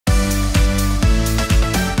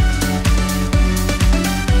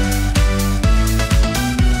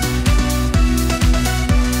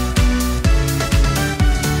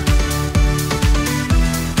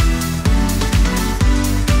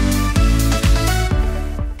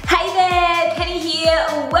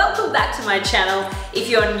to my channel if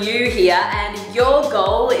you're new here and your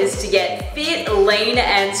goal is to get fit, lean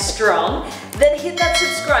and strong, then hit that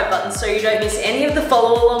subscribe button so you don't miss any of the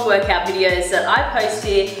follow along workout videos that I post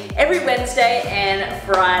here every Wednesday and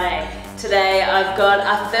Friday. Today I've got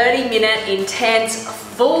a 30-minute intense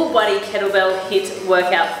full body kettlebell HIIT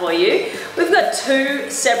workout for you. We've got 2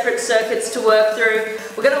 separate circuits to work through.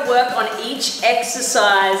 We're going to work on each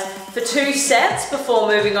exercise for 2 sets before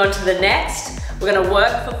moving on to the next. We're going to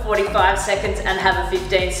work for 45 seconds and have a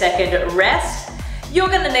 15-second rest. You're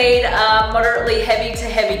going to need a moderately heavy to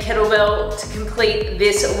heavy kettlebell to complete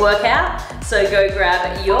this workout. So go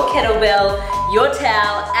grab your kettlebell, your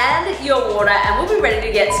towel and your water and we'll be ready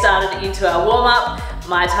to get started into our warm-up.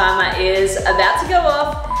 My timer is about to go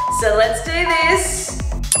off, so let's do this.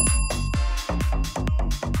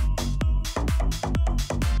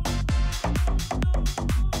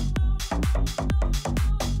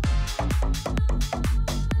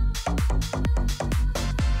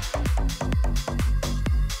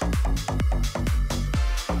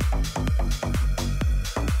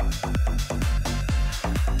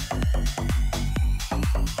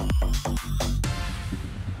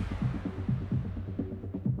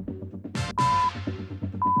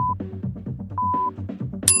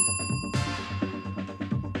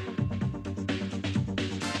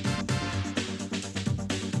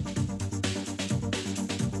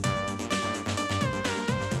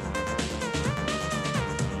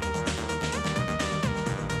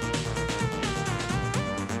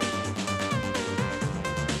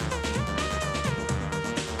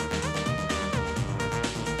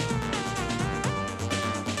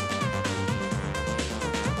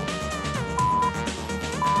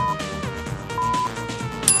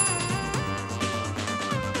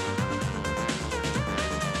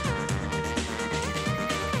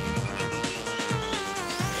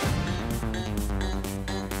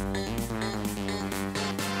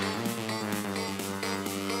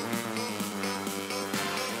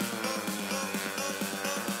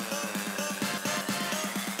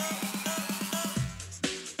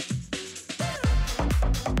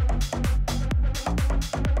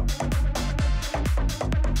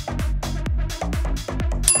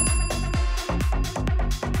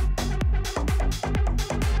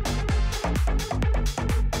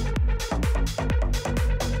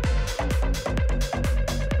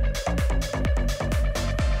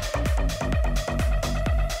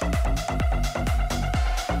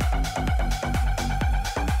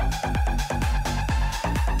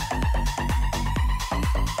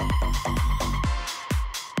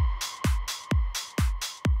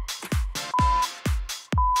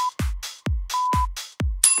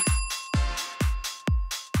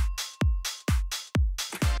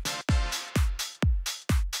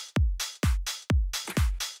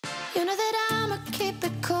 You know that I'ma keep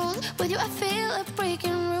it cool. With you I feel like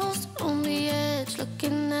breaking rules. On the edge,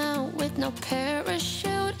 looking out with no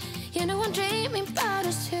parachute. You know I'm dreaming about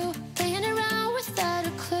us two, playing around without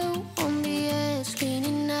a clue. On the edge,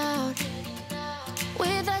 leaning out.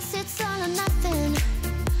 With us it's all or nothing.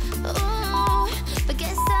 Ooh, but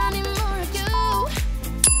guess I need more of you.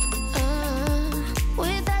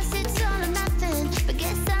 With us it's all or nothing, but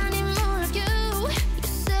guess I need more of you. You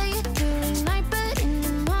say it during night, but in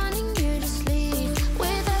the morning you just leave.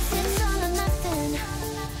 With us it's all or nothing.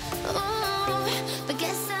 Ooh, but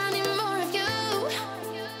guess I need more of you.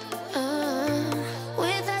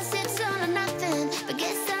 With us it's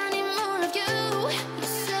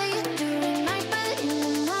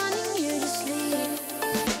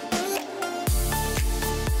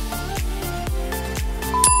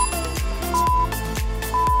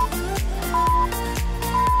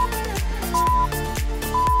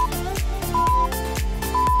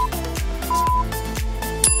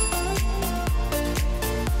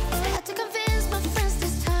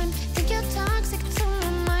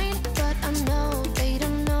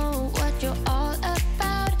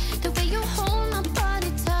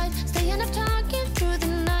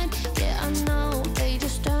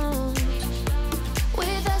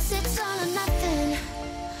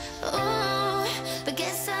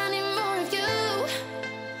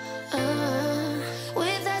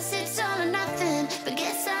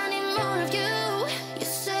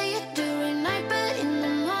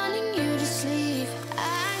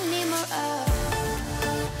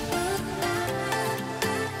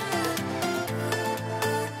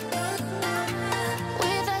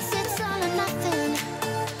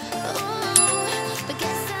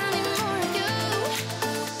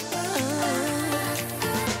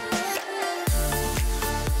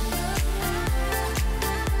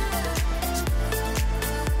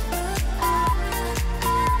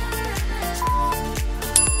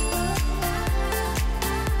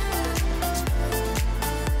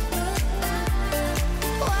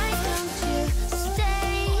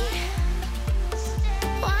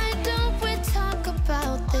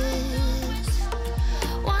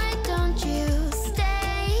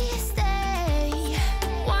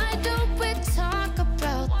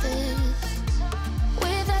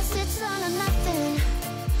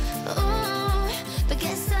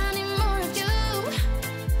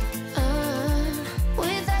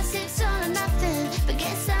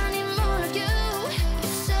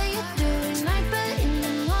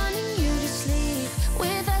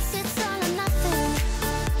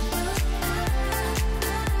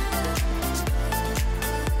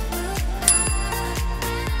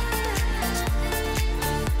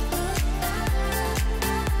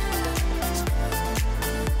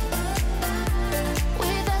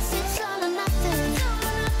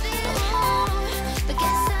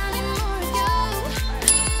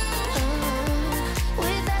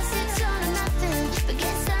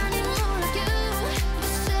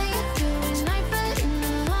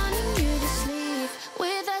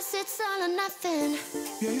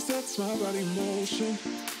Yeah, he sets my body in motion.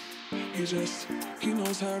 He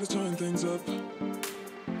knows how to turn things up.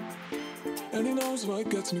 And he knows what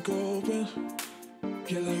gets me going.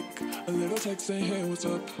 Yeah, like a little text saying, hey, what's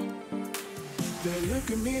up? They look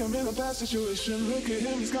at me, I'm in a bad situation. Look at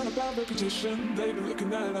him, he's got a bad reputation. They be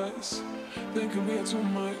looking at us, thinking we are too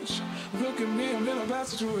much. Look at me, I'm in a bad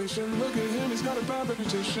situation. Look at him, he's got a bad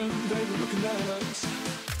reputation. They be looking at us.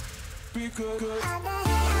 Be good.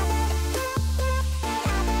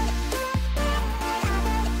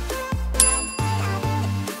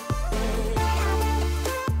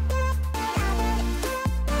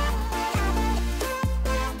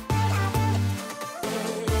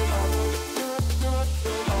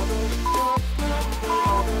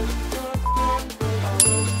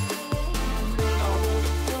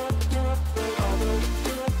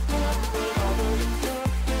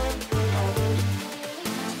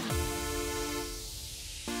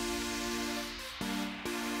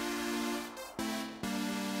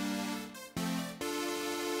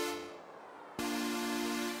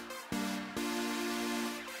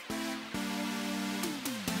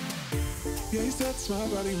 Yeah, he sets my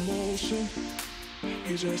body in motion.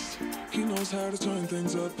 He knows how to turn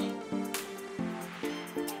things up.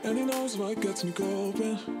 And he knows what gets me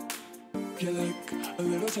going. Yeah, like a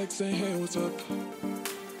little text saying, hey, what's up?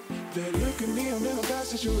 They look at me, I'm in a bad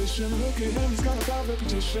situation. Look at him, he's got a bad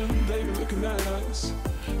reputation. They be looking at us,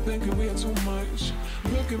 thinking we are too much.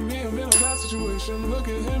 Look at me, I'm in a bad situation. Look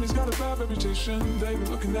at him, he's got a bad reputation. They be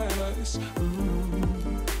looking at us.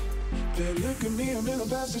 They look at me, I'm in a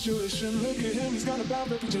bad situation. Look at him, he's got a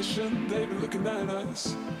bad reputation. They be looking at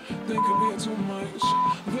us, thinking we are too much.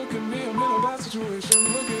 Look at me, I'm in a bad situation.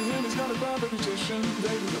 Look at him, he's got a bad reputation.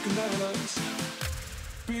 They be looking at us.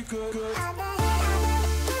 Be good.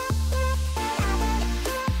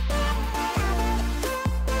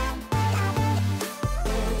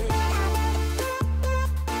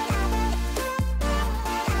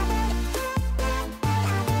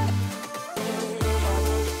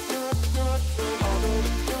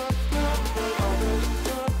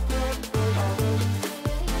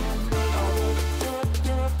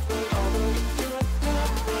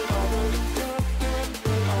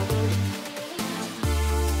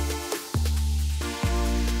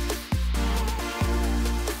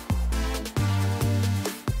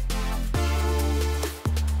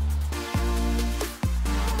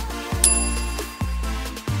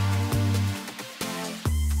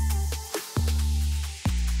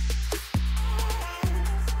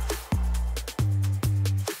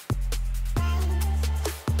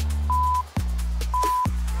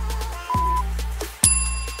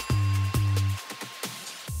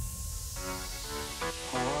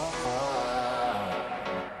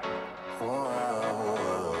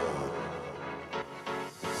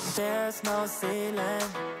 There's no ceiling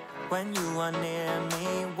when you are near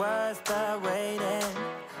me. Worth the waiting,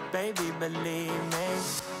 baby, believe me.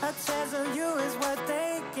 A chance of you is worth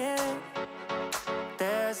taking.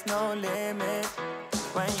 There's no limit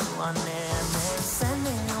when you are near me.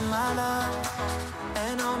 Sending you my love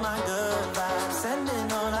and all my good vibes.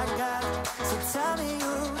 Sending all I got. So tell me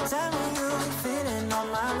you feeling all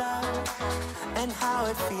my love and how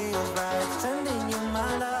it feels right. Sending you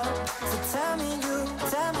my love. So tell me you got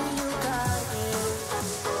it. Tell me you got it.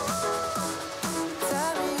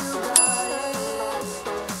 Tell me you got it.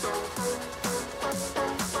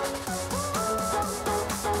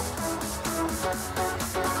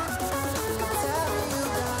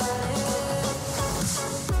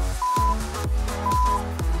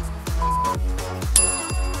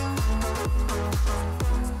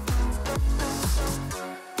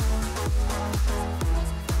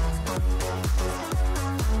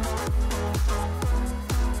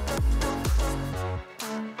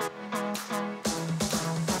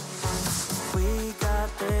 We got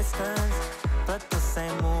distance, but the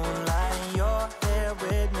same moonlight. You're here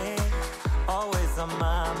with me, always on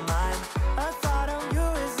my mind. A thought of you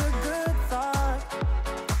is a good thought.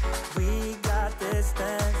 We got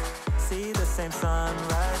distance, see the same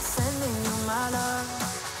sunrise. Sending you my love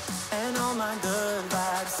and all my good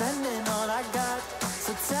vibes. Sending all I got.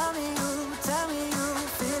 So tell me you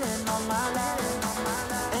feeling all my love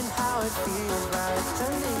and how it feels right.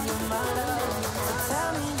 Sending you my love. So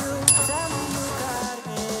tell me you got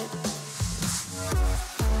it.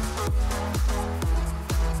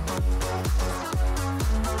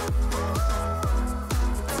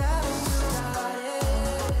 Tell me you got it.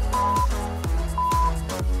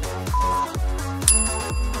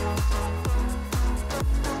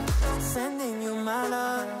 Sending you my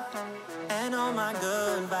love and all my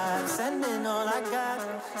good vibes. Sending all I got.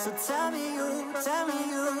 So tell me you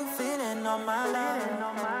feeling feeling on my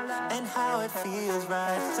love and how it feels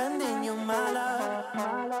right. Sending you my love.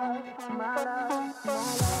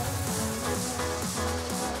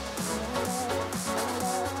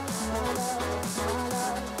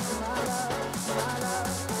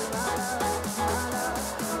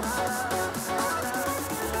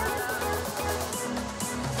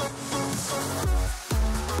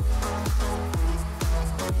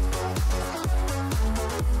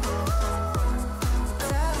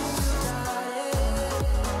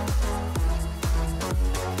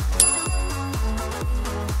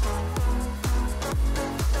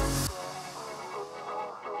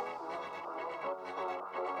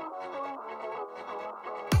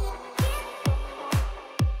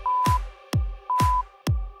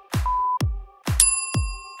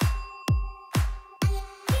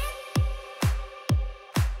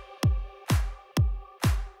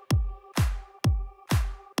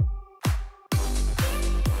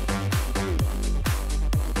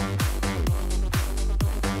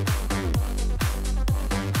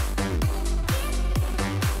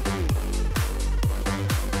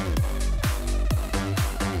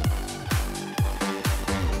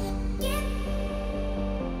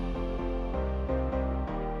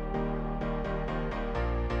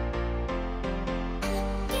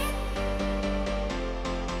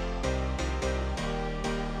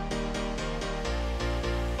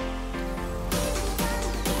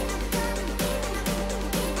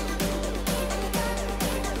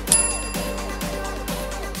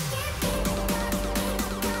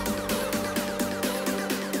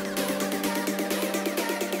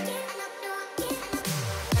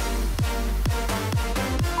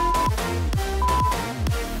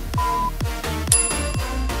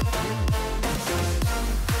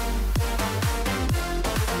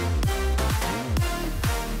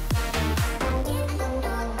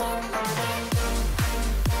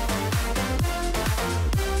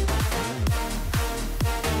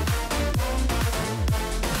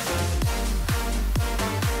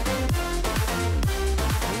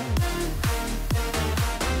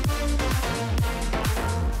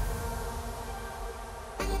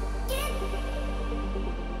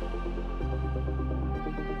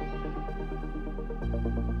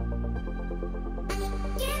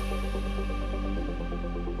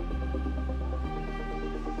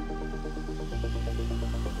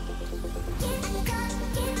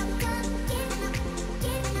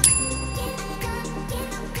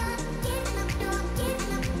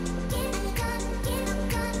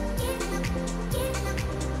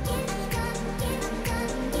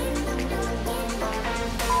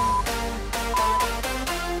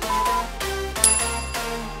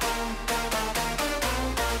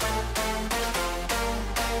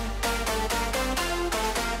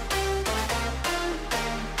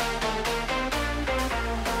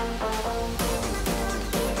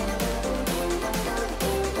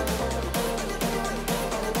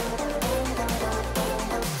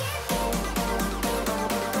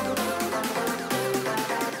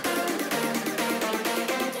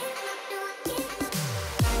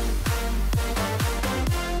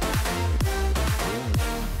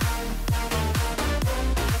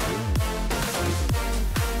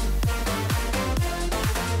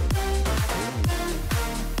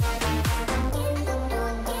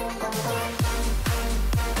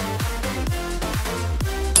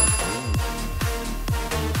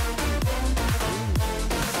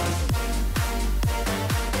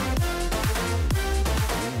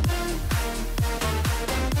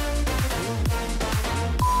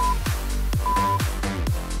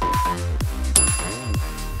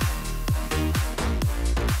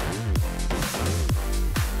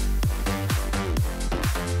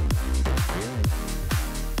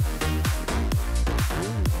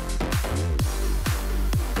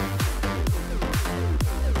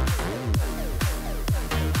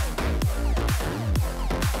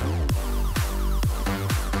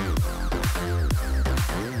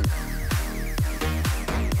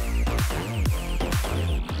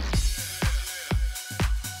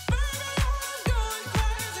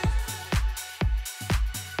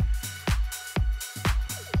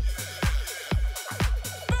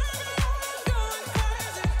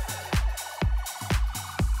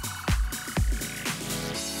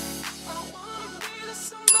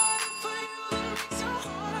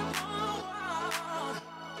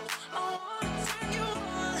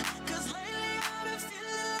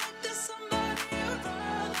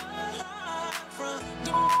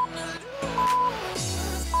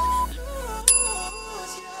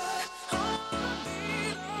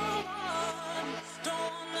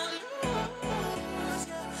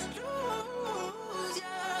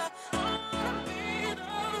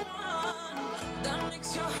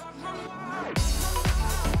 makes your heart run wild.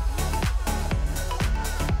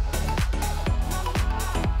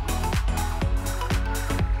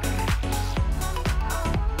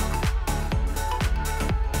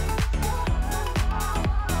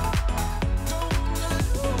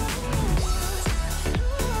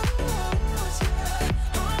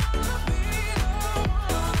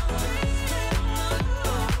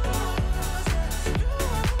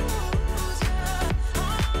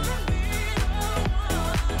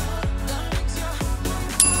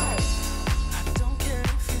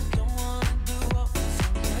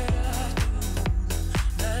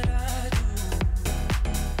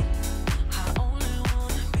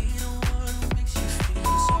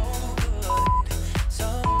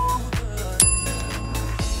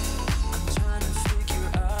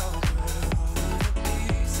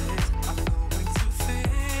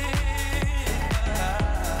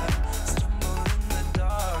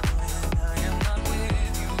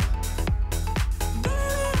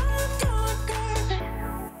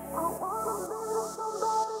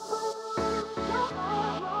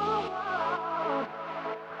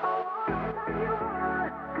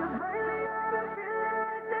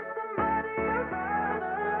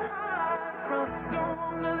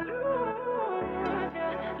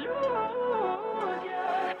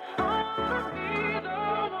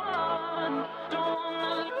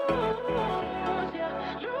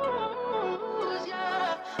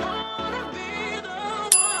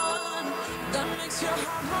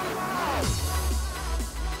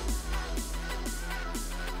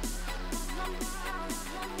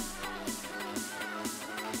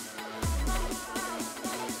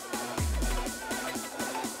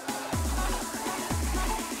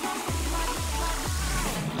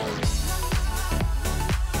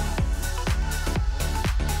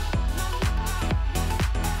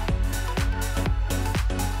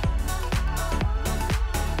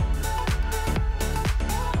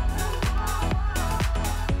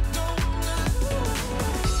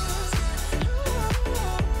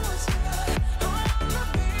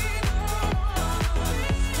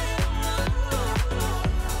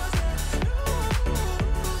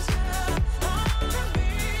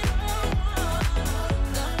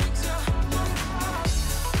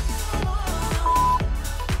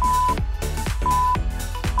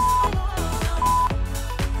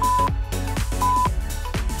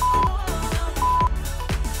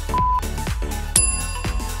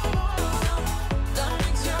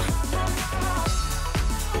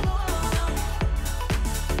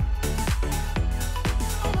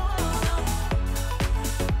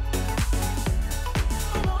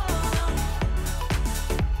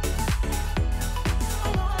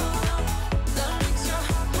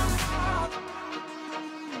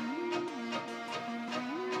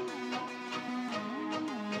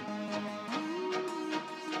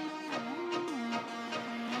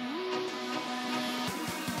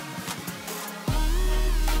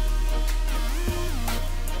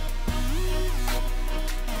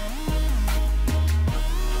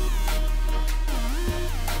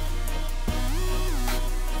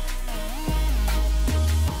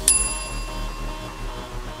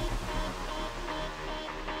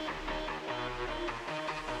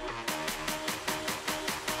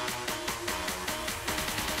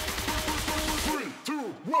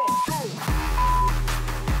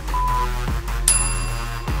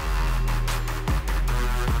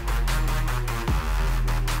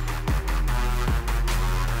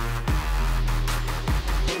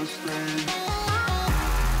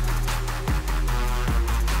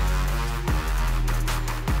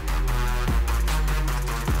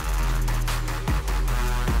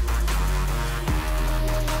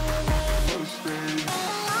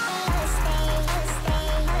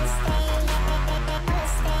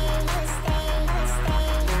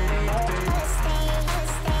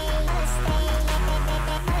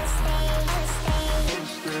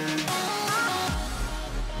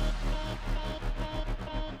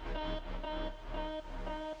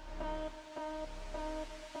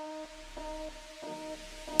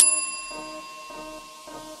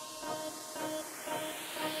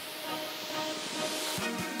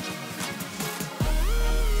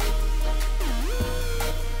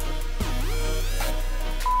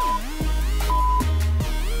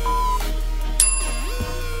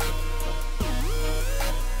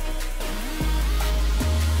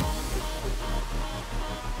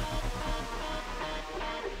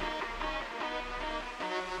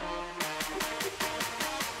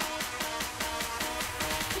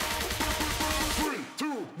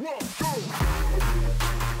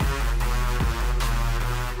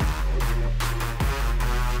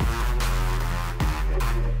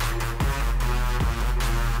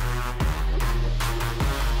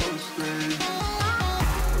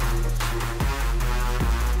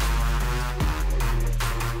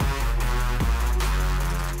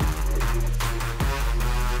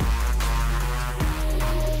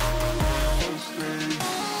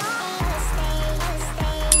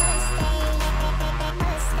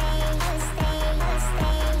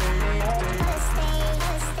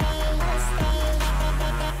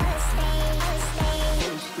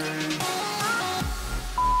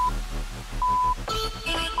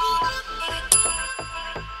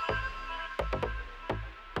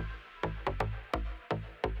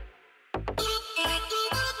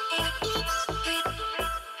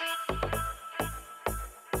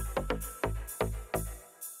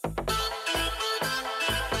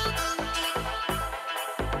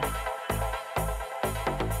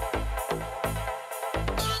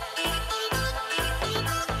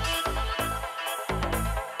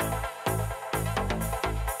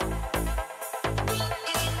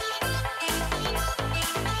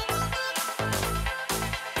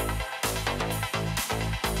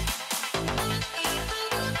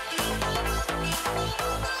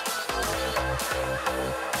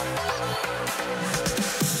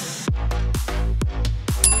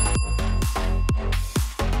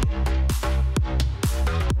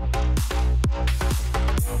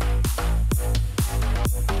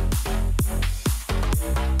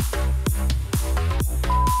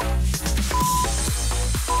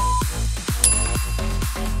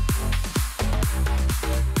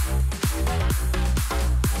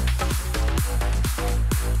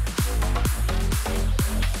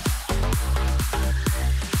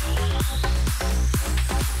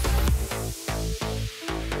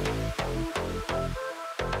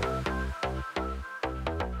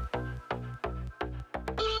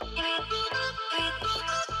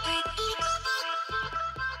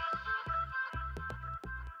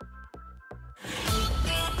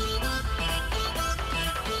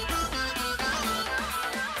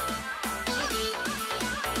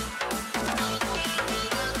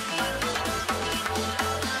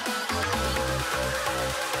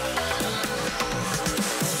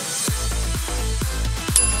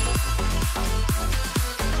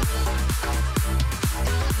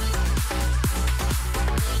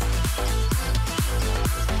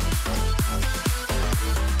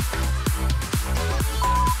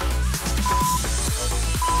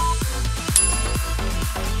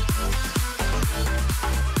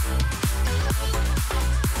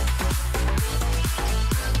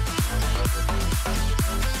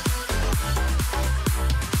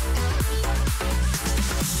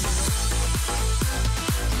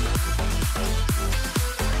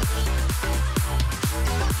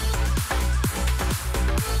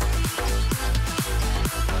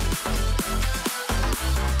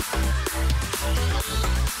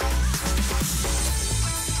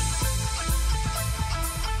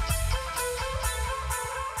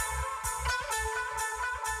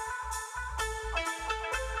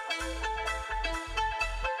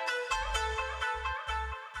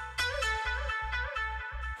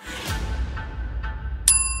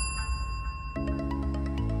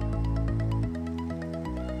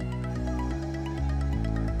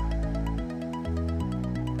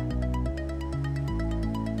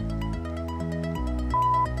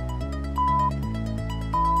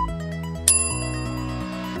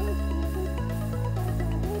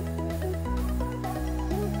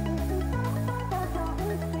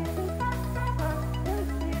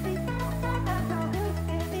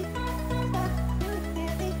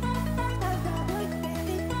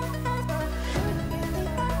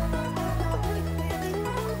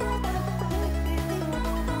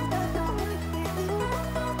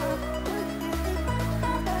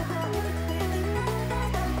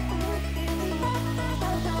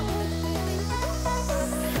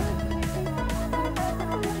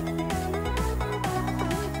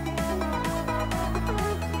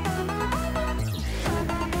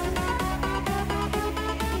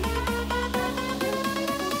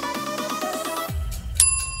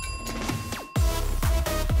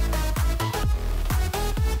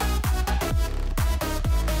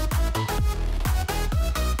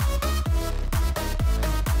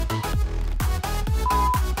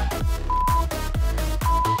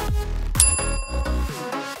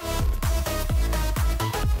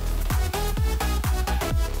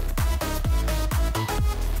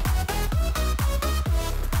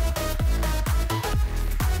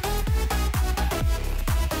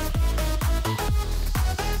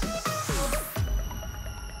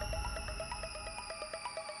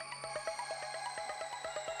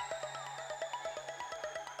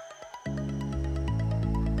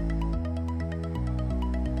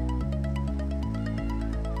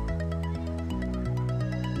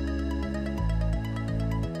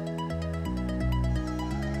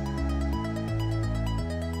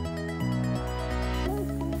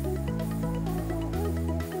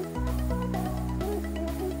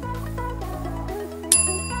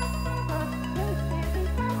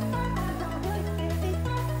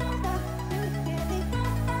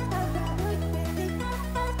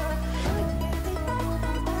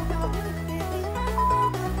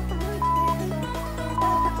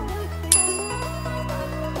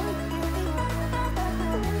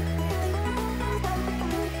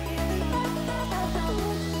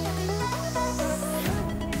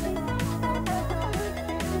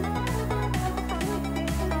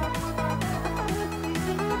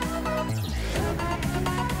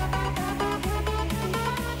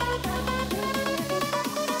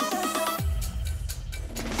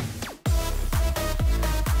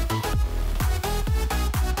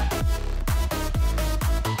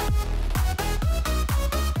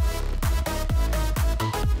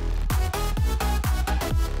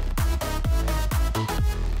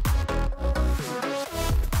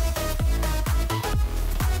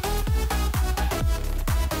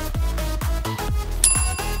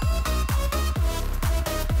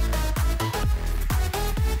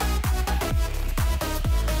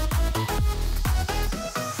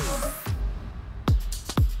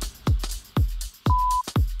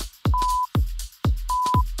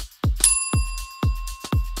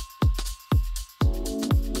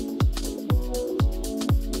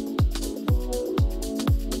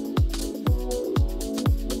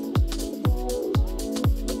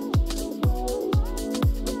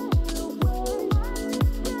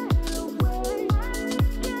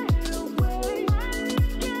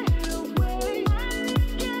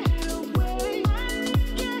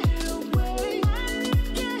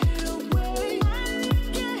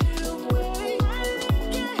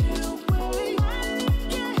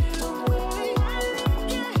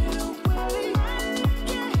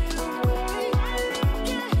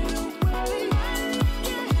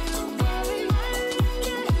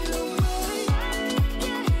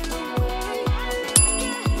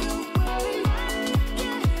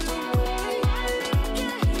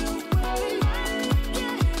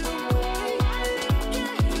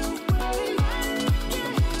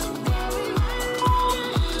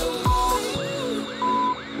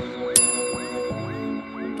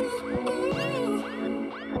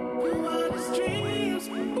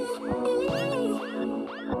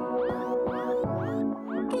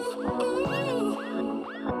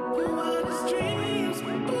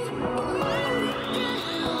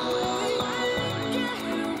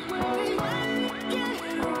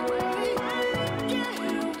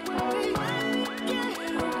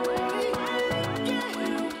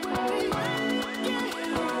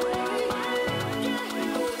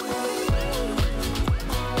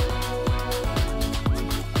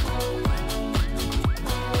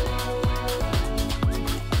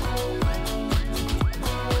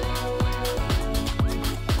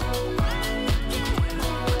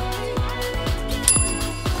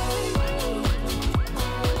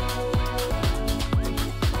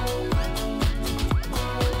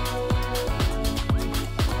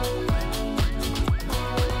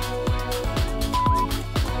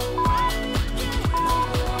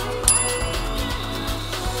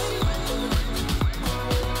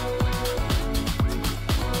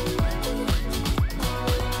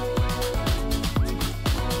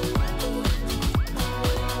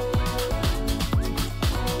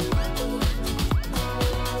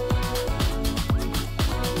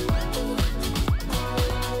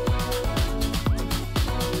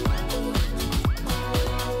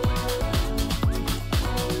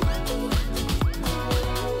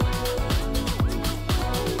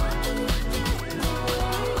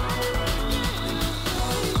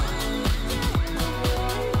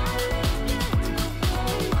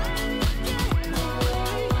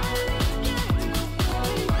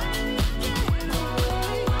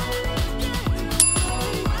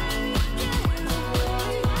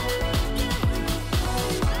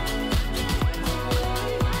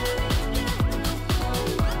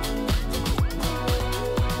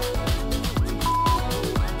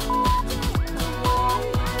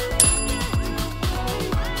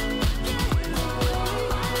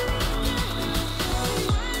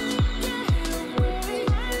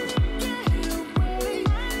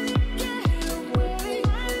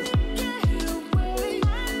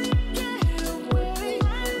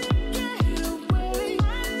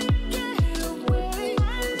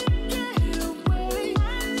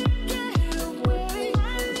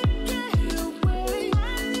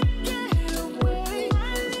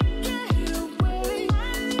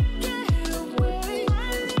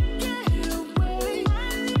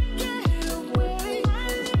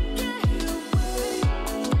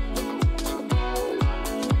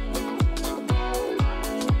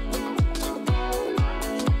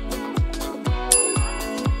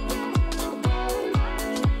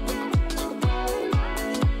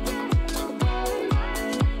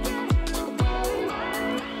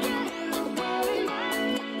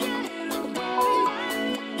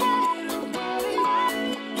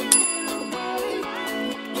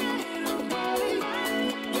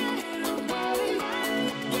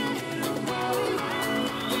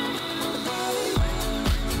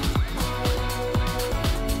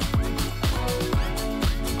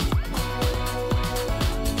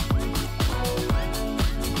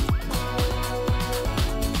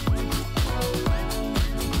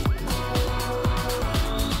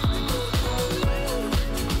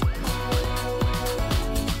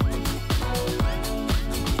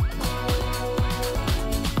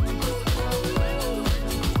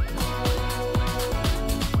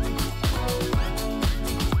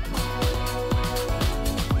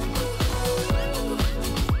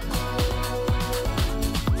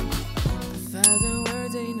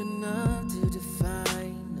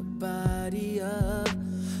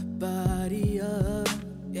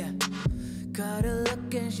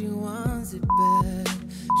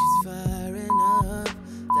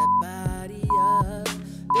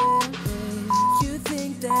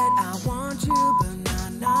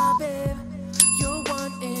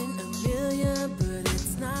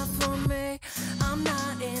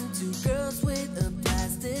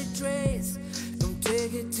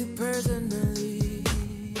 too personally.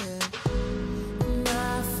 Yeah.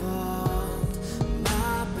 My fault,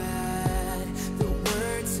 my bad. The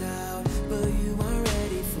word's out, but you weren't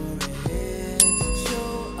ready for it.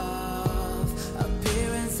 Show off,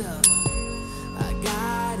 appearance of I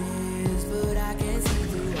got it, but I can't see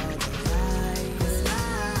through all the lies. The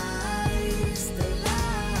lies, the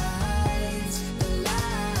lies, the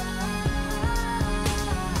lies,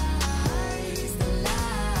 the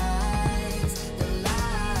lies, the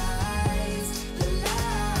lies, the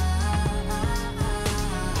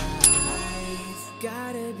lies.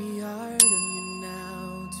 Gotta be hard on you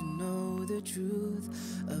now to know the truth.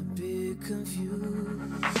 A bit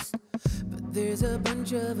confused, but there's a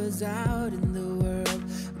bunch of us out in the world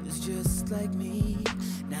who's just like me,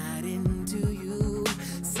 not into you.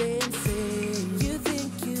 Same. You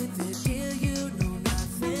think you the deal, you know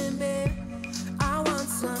nothing, babe. I want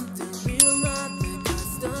something real, not the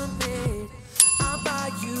custom made. I'll buy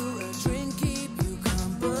you a drink, keep you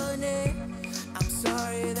company. I'm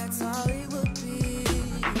sorry, that's all it will be.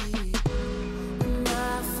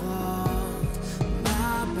 My fault,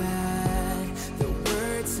 my bad. The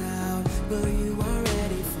word's out, but you weren't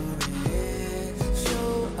ready for it.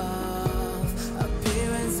 Show off,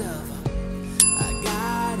 appearance of I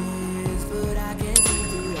got it, but I can't see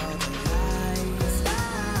through all the lies.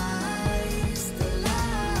 Lies, the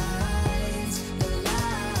lies, the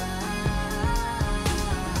lies, the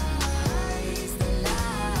lies, the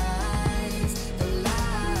lies, the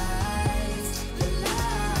lies.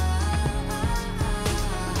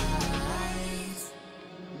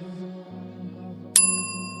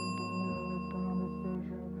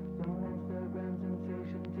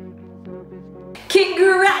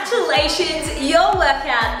 Congratulations, your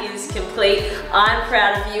workout is complete. I'm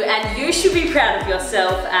proud of you and you should be proud of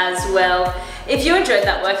yourself as well. If you enjoyed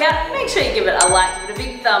that workout, make sure you give it a like, give it a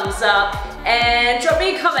big thumbs up, and drop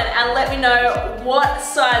me a comment and let me know what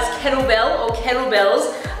size kettlebell or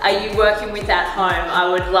kettlebells are you working with at home. I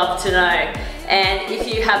would love to know. And if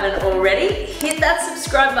you haven't already, hit that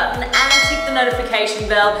subscribe button and tick the notification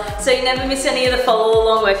bell so you never miss any of the follow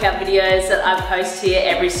along workout videos that I post here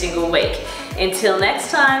every single week. Until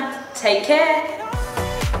next time, take care.